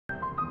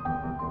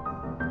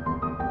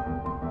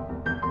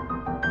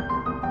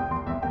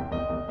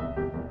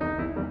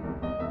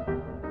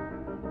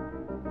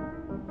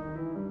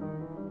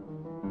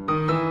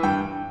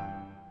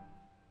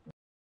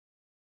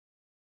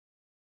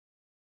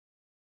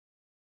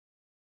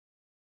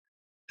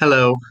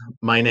Hello,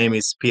 my name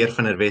is Pierre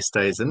van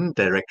Westhuizen,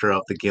 director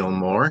of the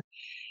Gilmore,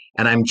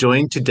 and I'm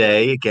joined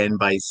today again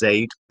by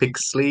Zaide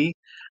Pixley,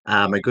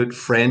 a good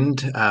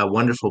friend, a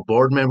wonderful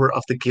board member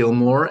of the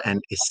Gilmore, and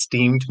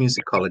esteemed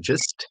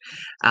musicologist,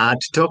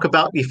 to talk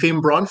about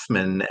Yefim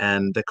Bronfman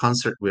and the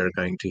concert we're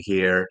going to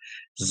hear.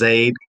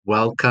 Zaide,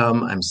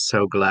 welcome. I'm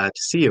so glad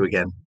to see you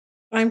again.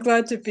 I'm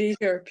glad to be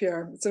here,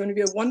 Pierre. It's going to be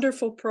a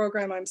wonderful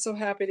program. I'm so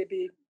happy to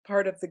be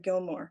part of the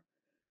Gilmore.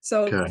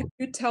 So, Good. could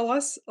you tell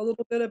us a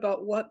little bit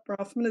about what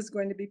Bronfman is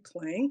going to be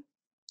playing?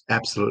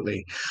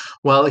 Absolutely.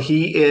 Well,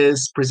 he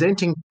is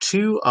presenting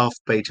two of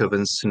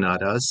Beethoven's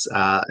sonatas,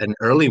 an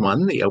early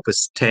one, the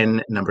Opus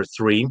 10, number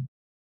 3,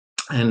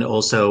 and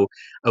also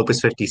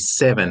Opus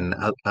 57,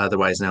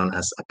 otherwise known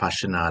as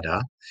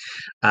Appassionata.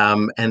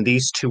 And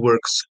these two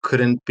works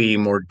couldn't be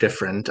more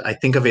different. I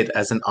think of it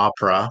as an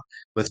opera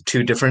with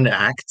two different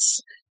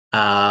acts,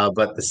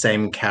 but the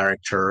same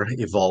character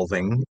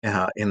evolving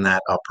in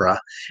that opera.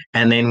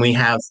 And then we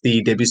have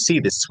the Debussy,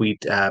 the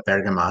Suite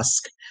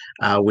Bergamasque,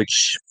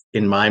 which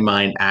in my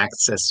mind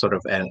acts as sort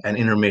of an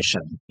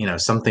intermission,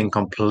 something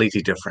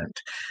completely different.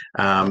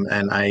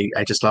 And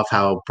I just love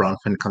how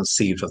Bronfman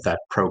conceived of that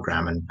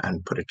program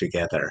and put it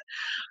together.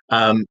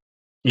 Um,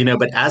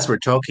 but as we're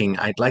talking,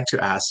 I'd like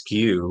to ask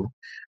you,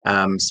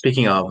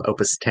 speaking of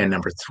Opus 10,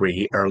 number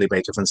 3, early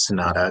Beethoven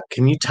Sonata,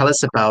 can you tell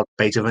us about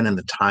Beethoven and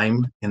the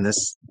time in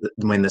this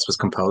when this was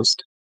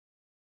composed?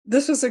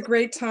 This was a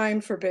great time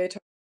for Beethoven.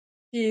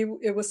 It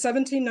was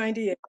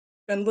 1798,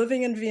 been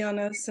living in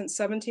Vienna since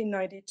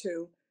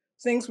 1792.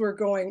 Things were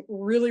going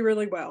really,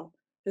 really well.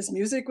 His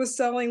music was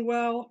selling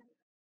well.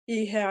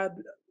 He had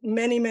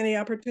many, many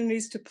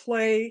opportunities to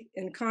play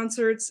in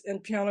concerts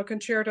and piano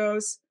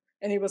concertos,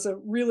 and he was a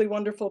really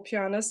wonderful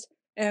pianist.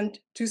 And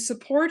to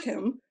support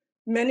him,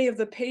 many of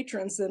the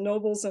patrons, the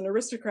nobles and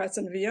aristocrats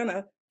in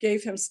Vienna,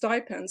 gave him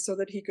stipends so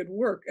that he could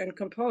work and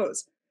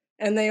compose.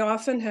 And they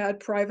often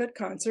had private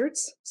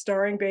concerts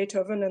starring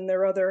Beethoven and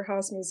their other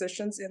house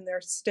musicians in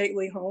their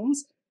stately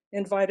homes,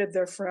 invited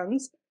their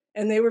friends,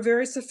 and they were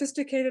very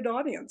sophisticated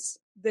audience.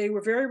 They were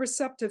very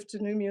receptive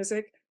to new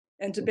music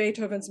and to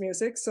Beethoven's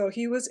music, so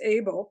he was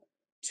able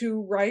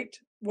to write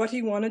what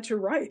he wanted to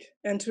write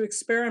and to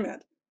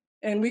experiment.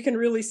 And we can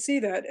really see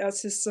that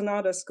as his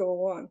sonatas go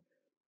along.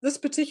 This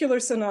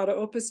particular sonata,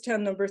 Opus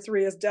 10, number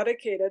 3, is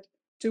dedicated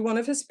to one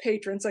of his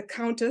patrons, a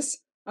countess,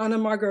 Anna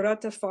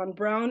Margareta von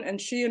Braun,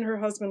 and she and her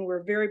husband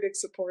were very big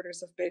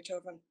supporters of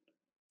Beethoven.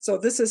 So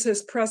this is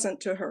his present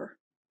to her.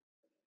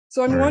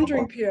 So I'm Very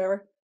wondering, well.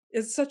 Pierre,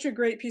 it's such a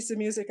great piece of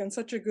music and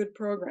such a good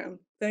program.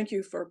 Thank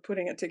you for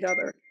putting it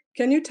together.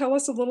 Can you tell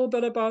us a little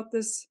bit about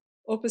this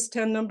Opus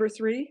 10, number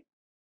 3?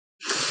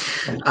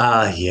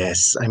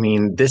 Yes. I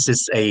mean, this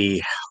is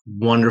a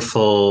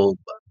wonderful,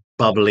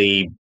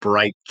 bubbly,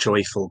 bright,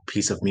 joyful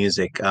piece of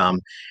music.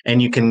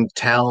 And you can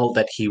tell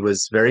that he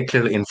was very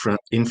clearly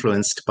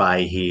influenced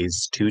by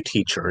his two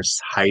teachers,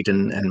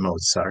 Haydn and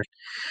Mozart.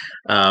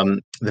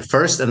 The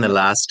first and the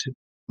last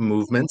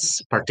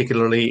movements,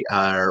 particularly,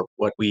 are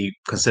what we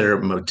consider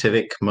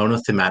motivic,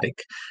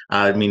 monothematic,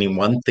 meaning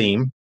one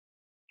theme,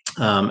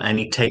 and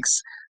he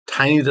takes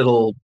tiny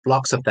little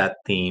blocks of that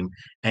theme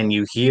and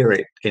you hear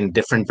it in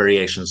different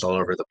variations all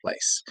over the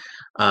place.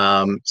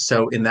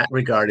 So in that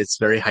regard, it's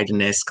very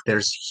Haydnesque.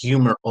 There's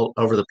humor all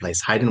over the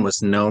place. Haydn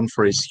was known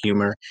for his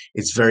humor.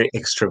 It's very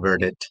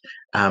extroverted,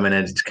 and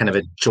it's kind of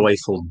a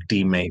joyful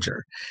D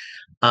major.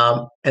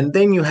 And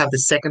then you have the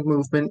second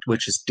movement,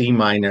 which is D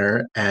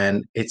minor,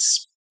 and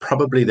it's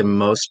probably the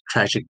most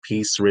tragic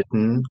piece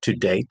written to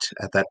date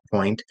at that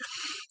point.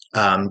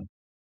 Um,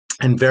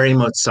 and very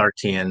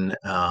Mozartian.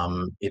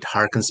 It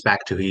harkens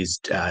back to his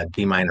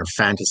D minor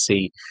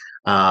fantasy.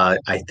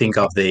 I think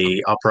of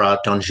the opera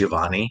Don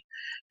Giovanni,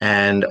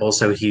 and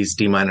also his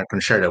D minor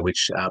concerto,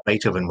 which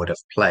Beethoven would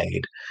have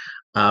played.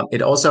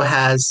 It also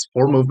has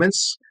four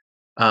movements,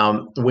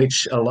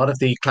 which a lot of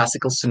the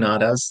classical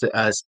sonatas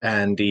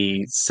and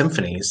the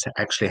symphonies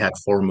actually had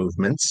four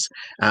movements.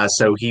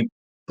 So he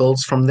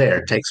builds from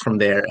there, takes from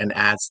there, and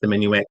adds the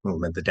minuet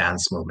movement, the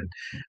dance movement.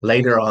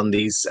 Later on,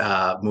 these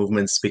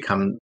movements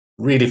become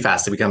really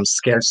fast. They become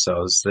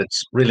scherzos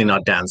that's really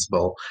not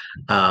danceable,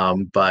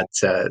 but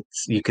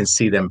you can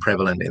see them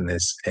prevalent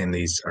in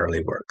these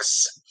early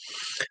works.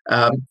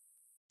 Um,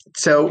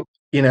 so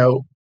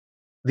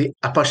the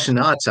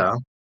Appassionata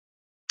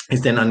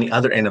is then on the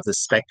other end of the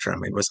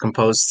spectrum. It was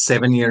composed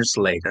 7 years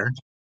later.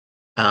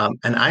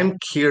 And I'm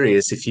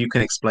curious if you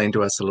can explain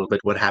to us a little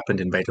bit what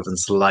happened in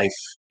Beethoven's life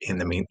in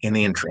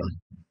the interim.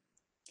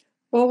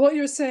 Well, what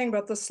you're saying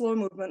about the slow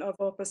movement of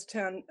Opus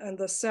 10 and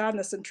the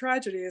sadness and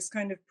tragedy is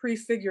kind of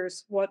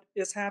prefigures what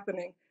is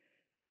happening.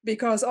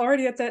 Because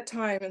already at that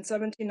time in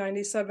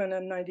 1797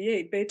 and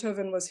 98,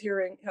 Beethoven was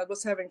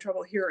having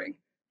trouble hearing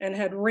and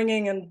had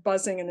ringing and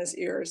buzzing in his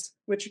ears,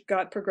 which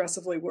got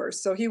progressively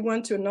worse. So he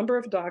went to a number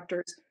of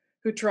doctors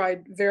who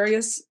tried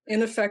various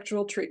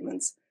ineffectual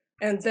treatments.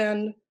 And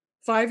then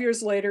 5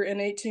 years later in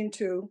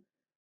 1802,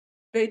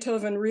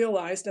 Beethoven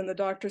realized, and the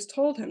doctors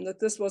told him that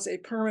this was a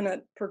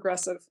permanent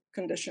progressive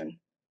condition.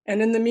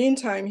 And in the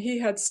meantime, he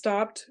had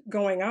stopped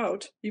going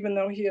out, even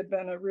though he had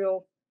been a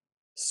real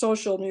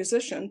social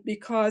musician,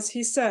 because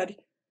he said,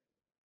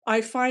 I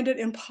find it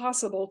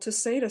impossible to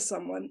say to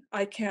someone,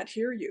 I can't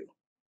hear you.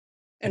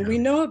 And Yeah. we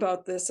know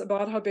about this,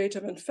 about how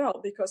Beethoven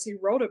felt, because he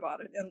wrote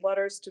about it in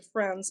letters to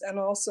friends and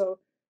also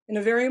in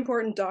a very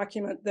important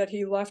document that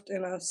he left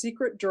in a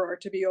secret drawer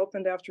to be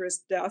opened after his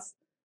death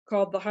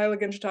called the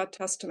Heiligenstadt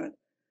Testament,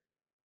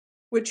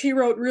 which he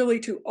wrote really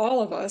to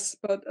all of us,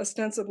 but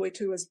ostensibly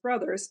to his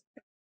brothers.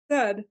 He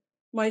said,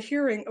 my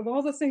hearing, of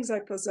all the things I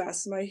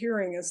possess, my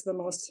hearing is the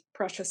most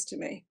precious to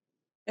me.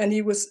 And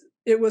it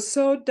was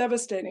so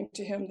devastating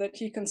to him that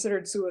he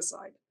considered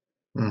suicide.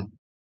 Mm.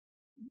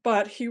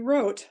 But he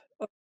wrote,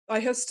 I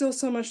have still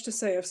so much to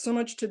say, I have so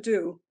much to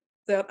do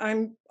that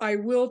I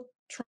will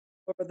try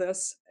over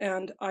this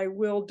and I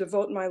will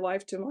devote my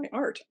life to my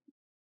art.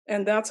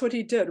 And that's what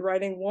he did,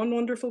 writing one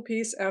wonderful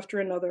piece after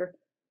another.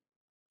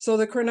 So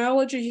the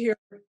chronology here,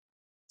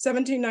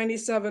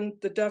 1797,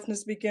 the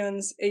deafness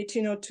begins,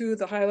 1802,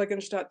 the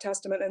Heiligenstadt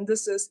Testament, and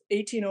this is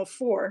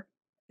 1804,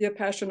 the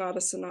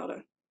Appassionata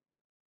Sonata.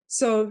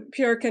 So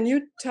Pierre, can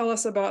you tell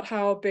us about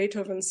how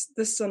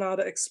this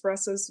sonata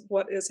expresses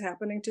what is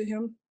happening to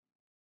him?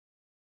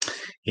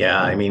 Yeah,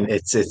 I mean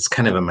it's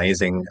kind of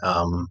amazing.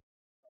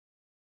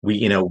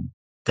 We,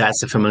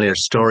 that's a familiar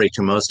story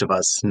to most of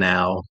us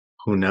now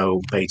who know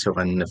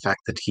Beethoven, the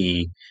fact that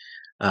he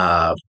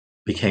uh,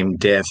 became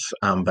deaf.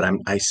 But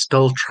I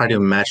still try to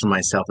imagine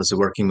myself as a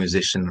working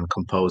musician and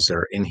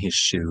composer in his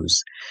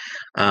shoes.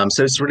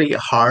 So it's really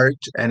hard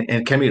and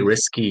it can be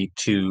risky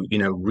to,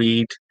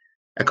 read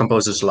a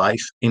composer's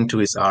life into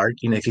his art.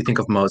 If you think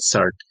of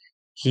Mozart,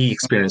 he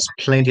experienced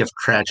plenty of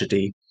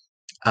tragedy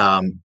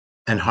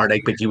and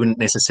heartache, but you wouldn't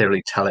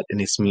necessarily tell it in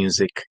his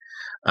music.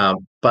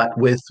 But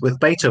with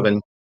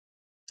Beethoven,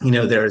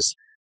 there's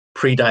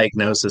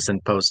pre-diagnosis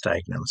and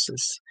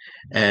post-diagnosis,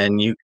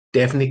 and you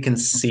definitely can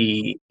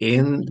see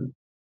in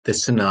the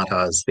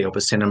sonatas, the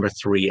Opus 10 number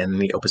 3 and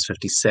the Opus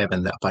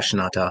 57, the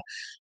Appassionata,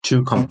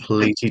 two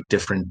completely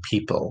different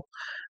people.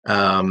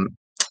 Um,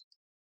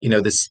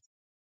 this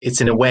it's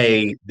in a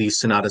way these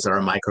sonatas are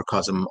a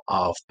microcosm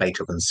of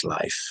Beethoven's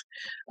life.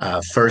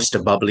 First,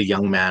 a bubbly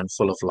young man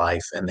full of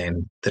life, and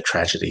then the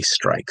tragedy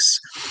strikes.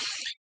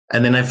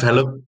 And then if I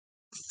look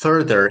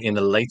further in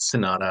the late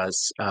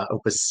sonatas,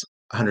 Opus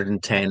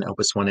 110,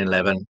 Opus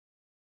 111,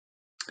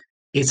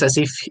 it's as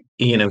if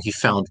he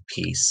found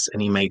peace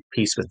and he made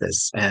peace with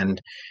this.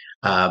 And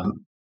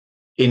um,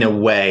 in a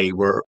way,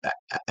 we're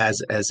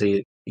as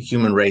a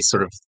human race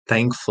sort of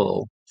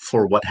thankful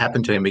for what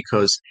happened to him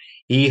because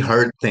he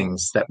heard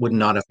things that would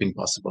not have been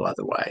possible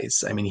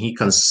otherwise. I mean, he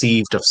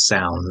conceived of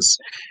sounds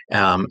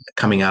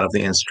coming out of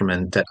the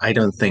instrument that I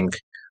don't think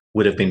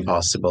would have been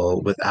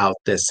possible without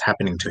this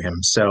happening to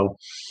him. So,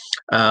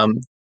 um,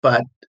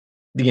 but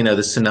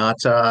the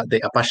sonata,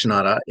 the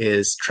Appassionata,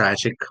 is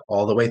tragic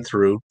all the way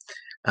through.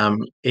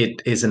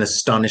 It is an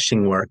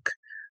astonishing work.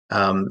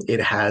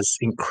 It has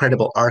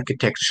incredible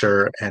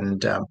architecture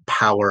and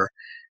power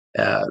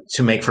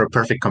to make for a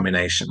perfect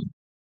combination.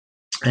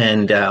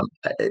 And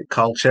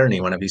Carl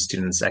Czerny, one of his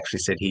students, actually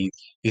said he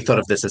thought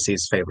of this as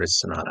his favorite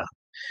sonata.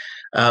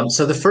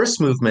 So the first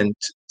movement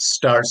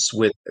starts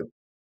with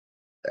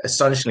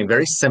astonishingly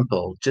very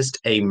simple, just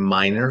a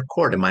minor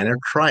chord, a minor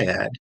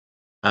triad,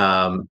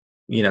 um,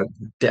 you know,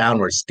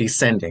 downwards,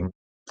 descending.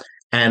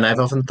 And I've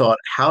often thought,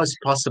 how is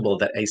it possible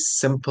that a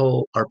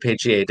simple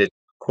arpeggiated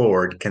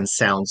chord can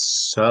sound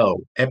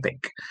so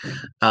epic?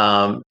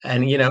 And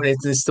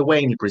it's the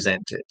way he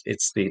presented it.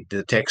 It's the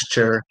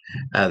texture.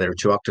 There are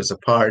two octaves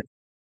apart.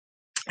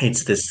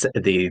 It's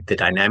the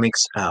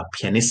dynamics,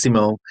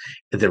 pianissimo,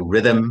 the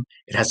rhythm.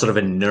 It has sort of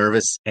a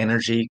nervous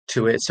energy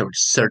to it. So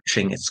it's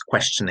searching, it's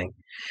questioning,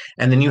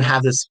 and then you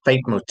have this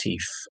fate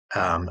motif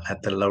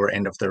at the lower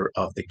end of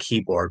the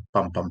keyboard,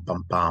 bum bum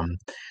bum bum,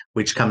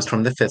 which comes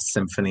from the Fifth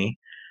Symphony,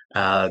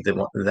 the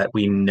one that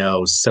we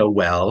know so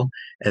well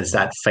as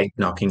that fate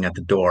knocking at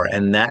the door,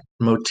 and that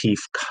motif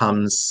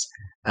comes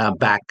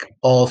back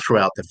all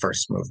throughout the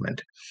first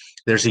movement.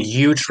 There's a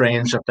huge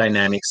range of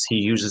dynamics. He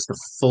uses the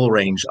full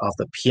range of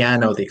the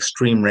piano, the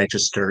extreme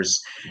registers,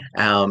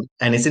 and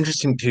it's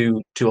interesting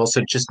to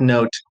also just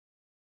note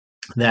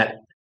that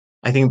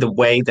I think the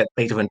way that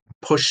Beethoven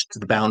pushed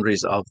the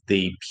boundaries of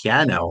the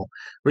piano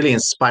really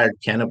inspired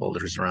piano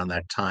builders around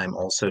that time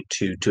also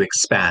to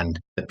expand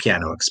the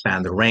piano,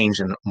 expand the range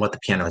and what the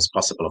piano is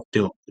possible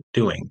of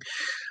doing.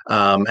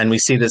 And we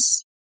see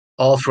this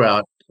all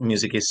throughout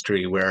music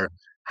history where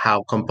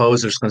how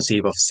composers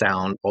conceive of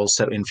sound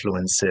also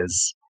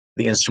influences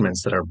the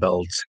instruments that are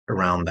built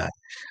around that.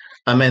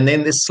 And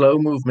then this slow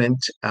movement,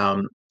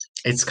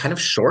 it's kind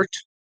of short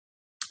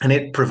and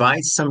it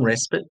provides some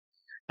respite,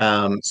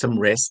 some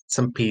rest,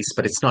 some peace,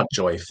 but it's not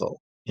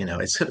joyful.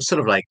 It's sort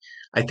of like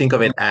I think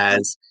of it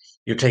as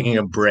you're taking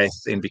a breath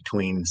in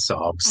between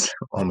sobs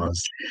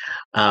almost.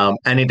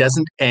 And it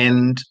doesn't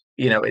end,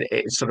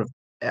 it sort of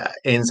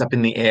ends up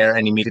in the air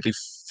and immediately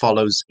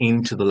follows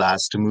into the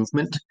last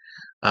movement.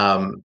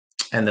 Um,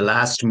 and the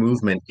last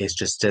movement is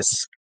just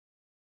this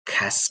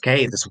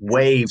cascade, this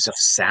waves of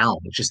sound.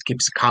 It just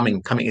keeps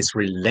coming. It's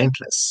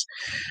relentless.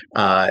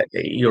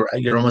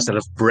 You're almost out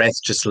of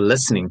breath just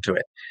listening to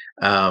it.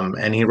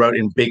 And he wrote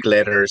in big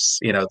letters,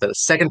 the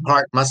second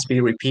part must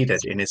be repeated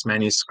in his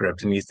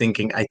manuscript. And you're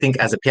thinking, I think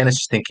as a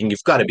pianist, you're thinking,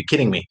 you've got to be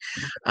kidding me.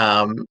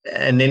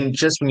 And then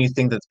just when you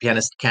think that the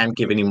pianist can't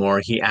give any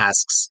more, he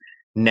asks,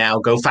 now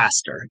go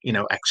faster,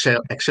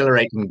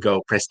 accelerate and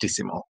go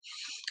prestissimo.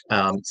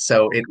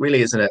 So it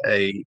really is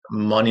a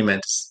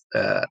monument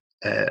uh,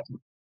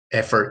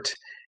 effort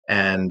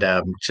and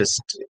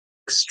just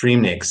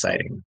extremely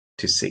exciting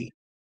to see.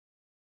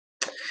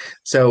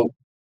 So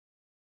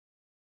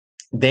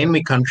then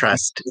we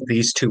contrast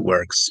these two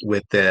works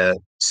with the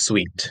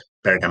suite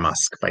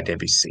Bergamasque by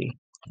Debussy,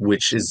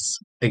 which is,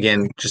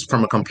 again, just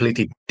from a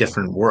completely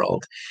different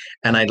world.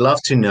 And I'd love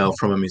to know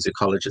from a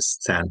musicologist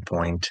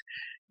standpoint,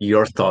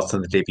 your thoughts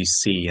on the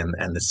Debussy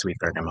and the suite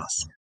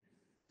Bergamasque.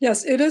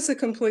 Yes, it is a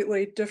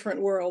completely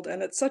different world,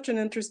 and it's such an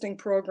interesting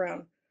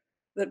program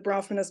that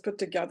Bronfman has put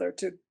together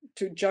to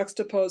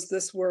juxtapose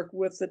this work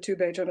with the two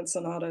Beethoven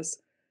sonatas.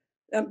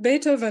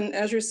 Beethoven,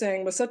 as you're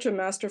saying, was such a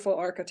masterful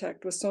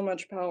architect with so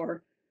much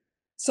power,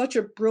 such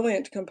a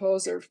brilliant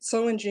composer,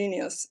 so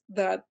ingenious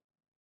that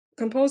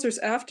composers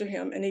after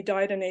him, and he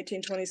died in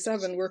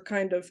 1827, were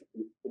kind of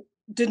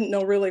didn't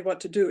know really what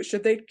to do.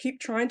 Should they keep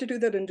trying to do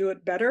that and do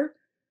it better?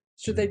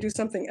 Should they do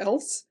something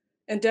else?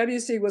 And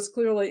Debussy was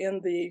clearly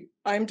in the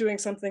I'm doing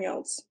something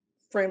else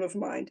frame of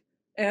mind.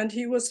 And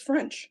he was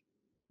French.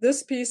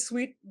 This piece,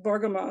 Suite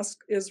Bergamasque,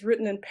 is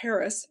written in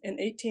Paris in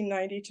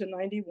 1890 to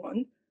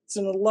 91. It's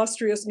an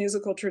illustrious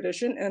musical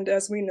tradition, and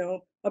as we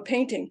know, a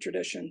painting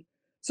tradition.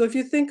 So if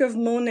you think of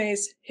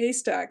Monet's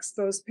haystacks,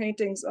 those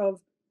paintings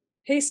of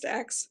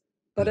haystacks,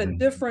 but at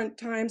different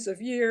times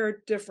of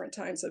year, different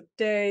times of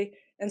day,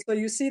 and so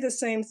you see the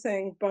same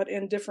thing, but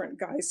in different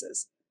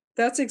guises.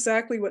 That's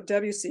exactly what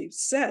Debussy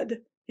said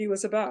he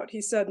was about.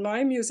 He said,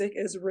 my music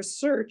is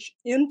research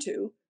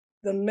into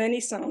the many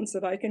sounds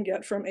that I can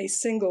get from a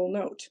single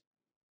note.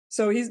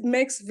 So he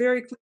makes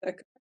very clear that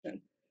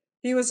connection.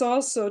 He was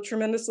also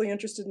tremendously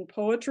interested in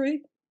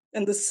poetry,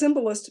 and the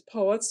symbolist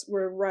poets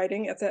were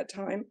writing at that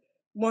time.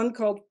 One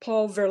called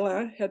Paul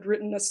Verlaine had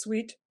written a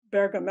suite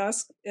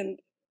Bergamasque in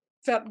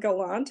Fête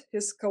Galante,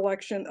 his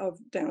collection of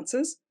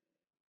dances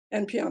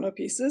and piano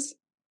pieces.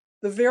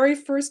 The very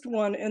first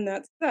one in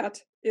that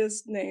set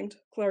is named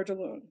Clair de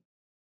Lune.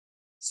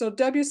 So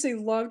Debussy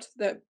loved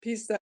that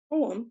piece, that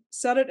poem,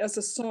 set it as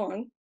a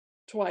song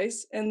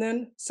twice, and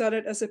then set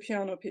it as a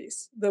piano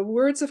piece. The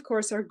words, of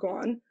course, are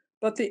gone,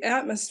 but the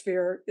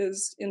atmosphere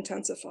is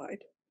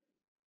intensified.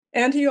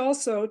 And he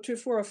also,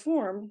 for a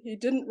form, he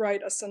didn't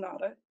write a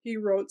sonata, he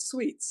wrote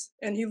suites.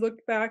 And he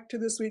looked back to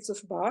the suites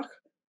of Bach,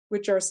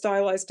 which are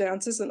stylized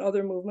dances and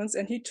other movements,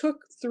 and he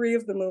took 3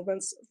 of the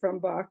movements from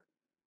Bach,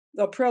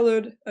 a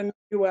prelude, a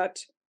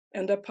minuet,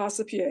 and a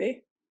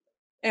passepied.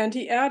 And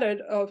he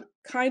added a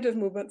kind of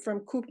movement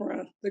from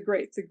Couperin, the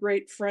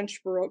great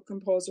French Baroque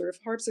composer of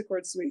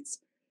harpsichord suites.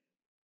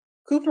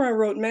 Couperin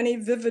wrote many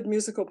vivid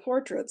musical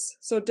portraits,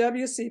 so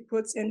Debussy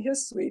puts in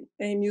his suite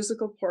a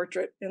musical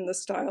portrait in the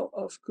style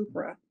of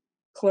Couperin,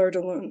 Clair de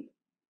Lune.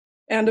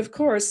 And of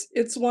course,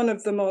 it's one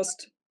of the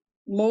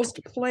most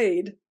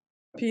played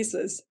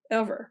pieces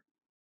ever.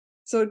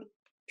 So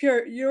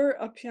Pierre, you're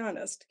a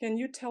pianist. Can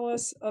you tell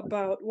us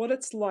about what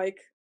it's like,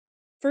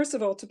 first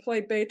of all, to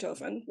play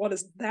Beethoven? What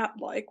is that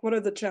like? What are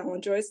the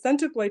challenges? Then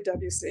to play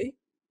Debussy.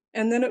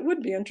 And then it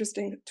would be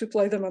interesting to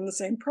play them on the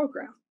same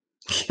program.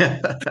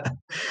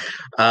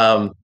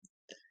 um,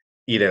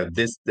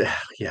 this,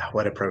 yeah,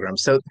 what a program.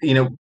 So,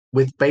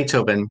 with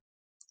Beethoven,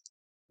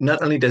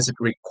 not only does it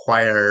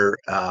require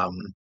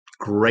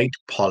great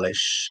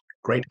polish,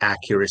 great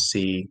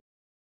accuracy,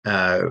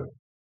 uh,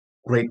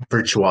 great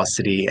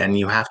virtuosity, and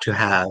you have to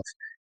have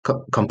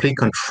complete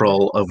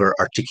control over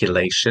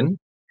articulation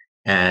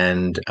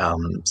and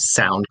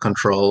sound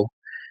control,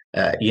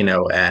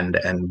 and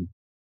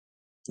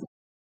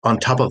on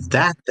top of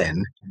that,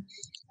 then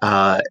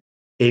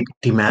it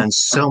demands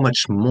so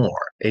much more.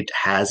 It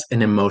has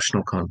an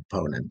emotional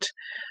component.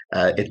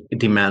 It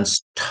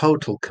demands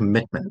total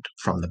commitment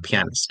from the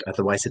pianist.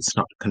 Otherwise, it's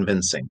not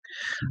convincing.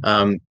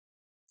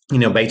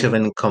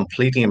 Beethoven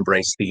completely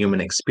embraced the human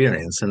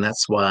experience, and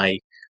that's why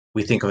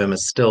we think of him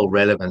as still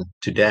relevant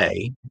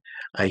today.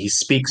 He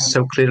speaks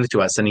so clearly to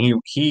us, and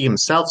he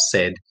himself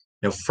said,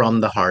 from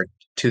the heart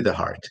to the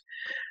heart.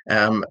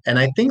 And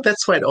I think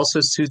that's why it also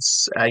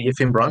suits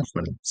Yefim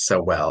Bronfman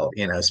so well,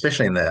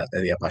 especially in the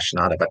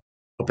Appassionata, but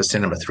Opus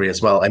number 3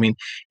 as well. I mean,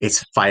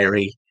 it's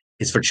fiery,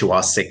 it's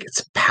virtuosic,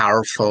 it's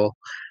powerful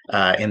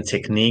in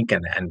technique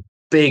and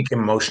big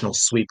emotional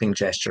sweeping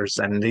gestures.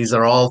 And these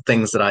are all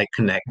things that I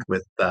connect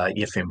with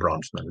Yefim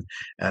Bronfman.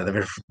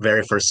 The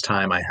very first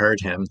time I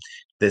heard him,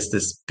 there's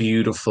this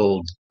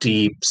beautiful,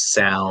 deep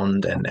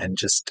sound and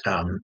just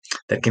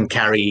that can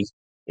carry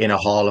in a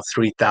hall of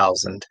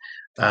 3,000.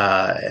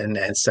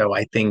 And so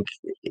I think,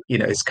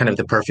 it's kind of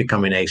the perfect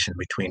combination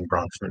between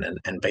Bronfman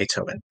and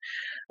Beethoven.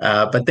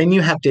 But then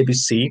you have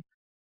Debussy,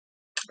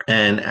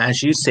 and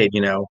as you said,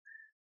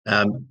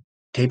 um,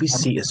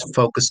 Debussy is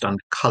focused on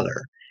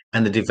color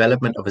and the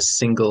development of a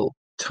single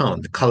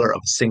tone, the color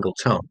of a single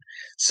tone.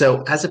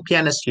 So as a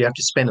pianist, you have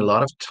to spend a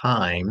lot of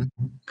time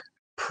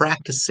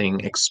practicing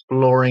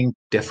exploring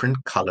different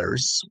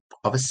colors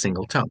of a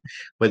single tone,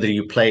 whether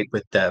you play it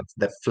with the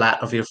flat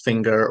of your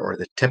finger or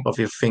the tip of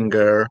your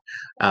finger,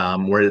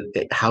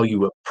 how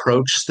you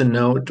approach the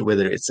note,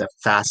 whether it's a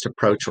fast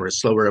approach or a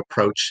slower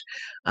approach.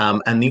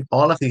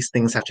 All of these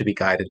things have to be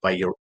guided by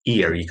your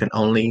ear. You can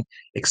only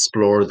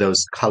explore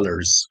those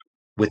colors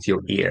with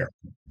your ear.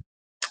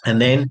 And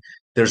then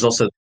there's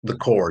also the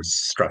chords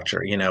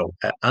structure,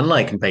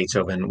 unlike in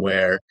Beethoven,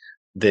 where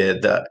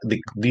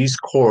these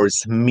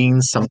chords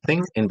mean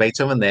something. In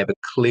Beethoven, they have a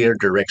clear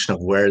direction of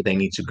where they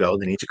need to go.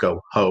 They need to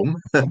go home.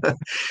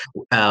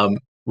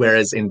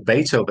 Whereas in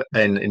Beethoven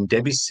and in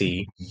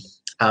Debussy,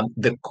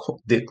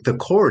 the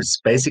chords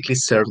basically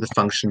serve the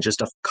function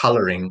just of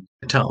coloring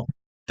the tone.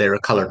 They're a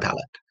color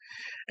palette.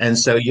 And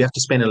so you have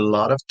to spend a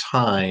lot of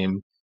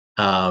time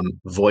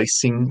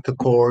voicing the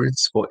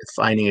chords,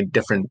 finding a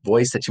different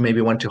voice that you maybe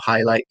want to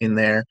highlight in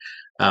there,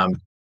 and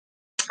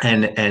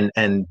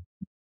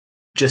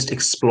just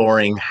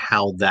exploring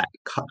how that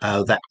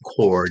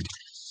chord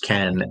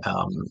can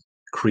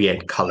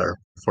create color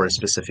for a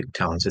specific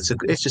tone. So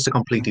it's just a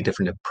completely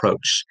different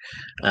approach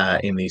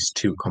in these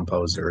two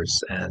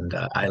composers, and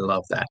I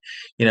love that.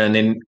 And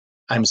then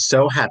I'm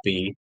so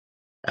happy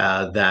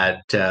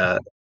that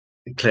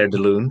Claire de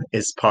Lune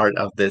is part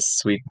of this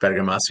Suite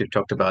Bergamasque. We've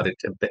talked about it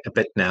a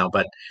bit now,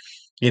 but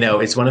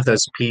it's one of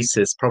those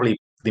pieces, probably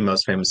the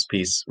most famous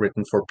piece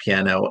written for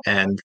piano,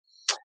 and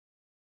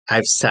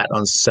I've sat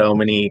on so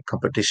many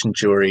competition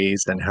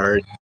juries and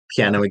heard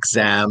piano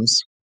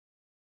exams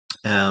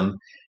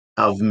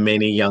of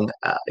many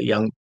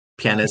young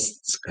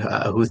pianists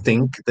who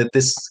think that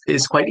this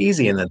is quite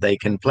easy and that they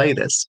can play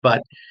this.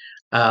 But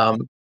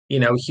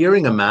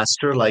hearing a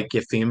master like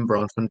Yefim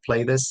Bronfman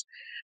play this,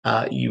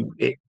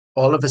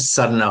 all of a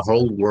sudden a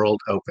whole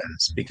world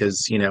opens,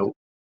 because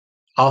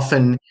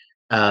often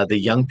the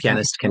young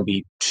pianist can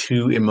be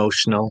too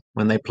emotional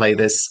when they play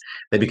this.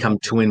 They become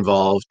too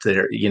involved.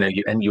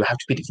 And you have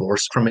to be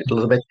divorced from it a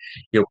little bit.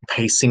 Your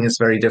pacing is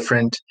very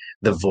different.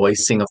 The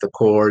voicing of the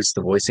chords,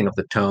 the voicing of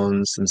the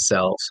tones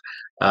themselves.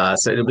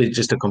 So it'll be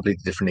just a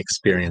completely different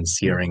experience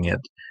hearing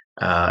it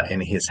in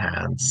his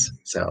hands.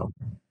 So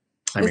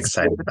I'm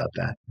excited about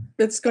that.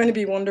 It's going to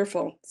be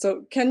wonderful.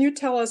 So can you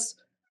tell us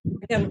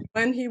again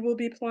when he will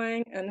be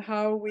playing and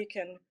how we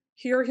can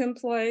hear him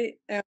play,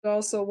 and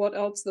also what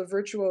else the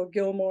virtual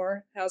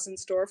Gilmore has in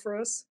store for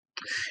us?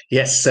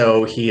 Yes,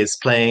 so he is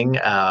playing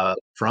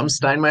from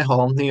Steinway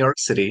Hall, New York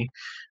City,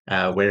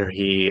 where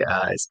he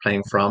is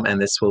playing from,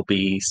 and this will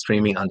be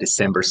streaming on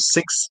December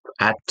 6th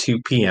at 2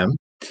 p.m.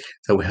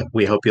 So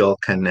we hope you all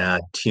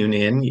can tune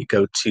in. You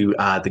go to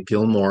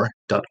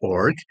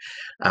thegilmore.org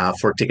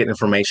for ticket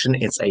information.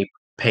 It's a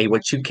pay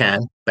what you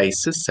can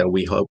basis. So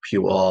we hope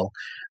you all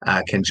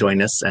can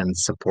join us and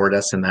support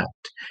us in that.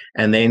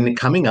 And then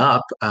coming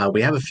up,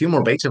 we have a few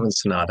more Beethoven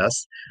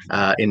sonatas.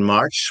 In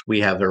March,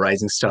 we have a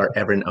rising star,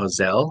 Evren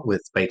Ozel,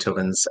 with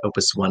Beethoven's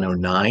Opus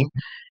 109.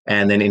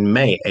 And then in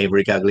May,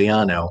 Avery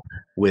Gagliano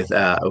with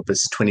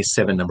Opus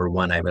 27, number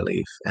 1, I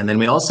believe. And then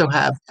we also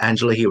have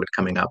Angela Hewitt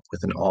coming up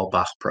with an all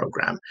Bach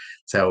program.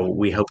 So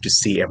we hope to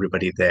see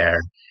everybody there.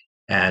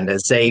 And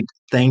Zaide,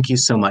 thank you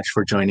so much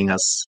for joining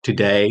us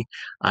today.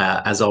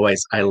 As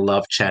always, I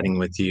love chatting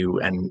with you,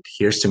 and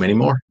here's to many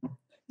more.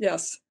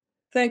 Yes.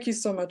 Thank you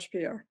so much,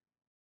 Pierre.